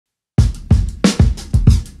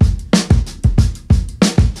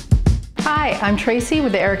Hi, I'm Tracy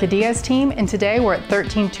with the Diaz Team, and today we're at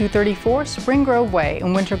 13234 Spring Grove Way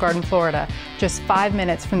in Winter Garden, Florida, just 5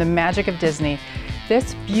 minutes from the magic of Disney.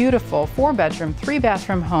 This beautiful 4-bedroom,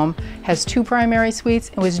 3-bathroom home has 2 primary suites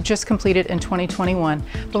and was just completed in 2021.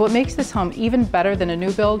 But what makes this home even better than a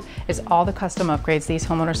new build is all the custom upgrades these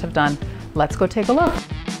homeowners have done. Let's go take a look.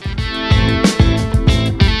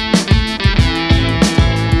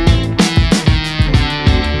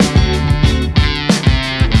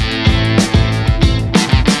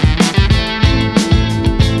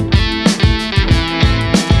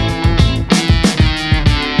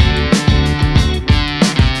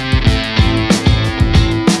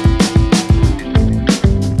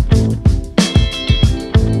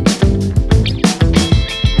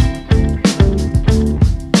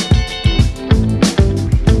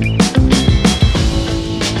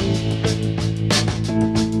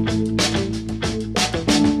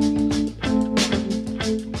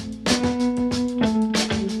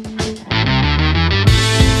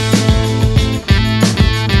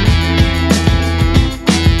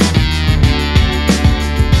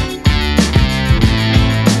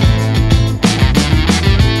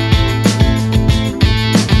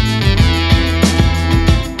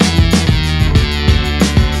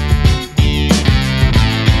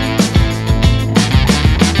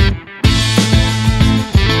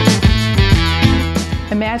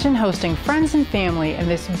 Imagine hosting friends and family in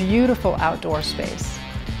this beautiful outdoor space.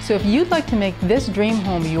 So if you'd like to make this dream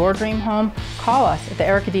home your dream home, call us at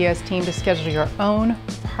the Diaz Team to schedule your own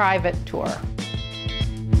private tour.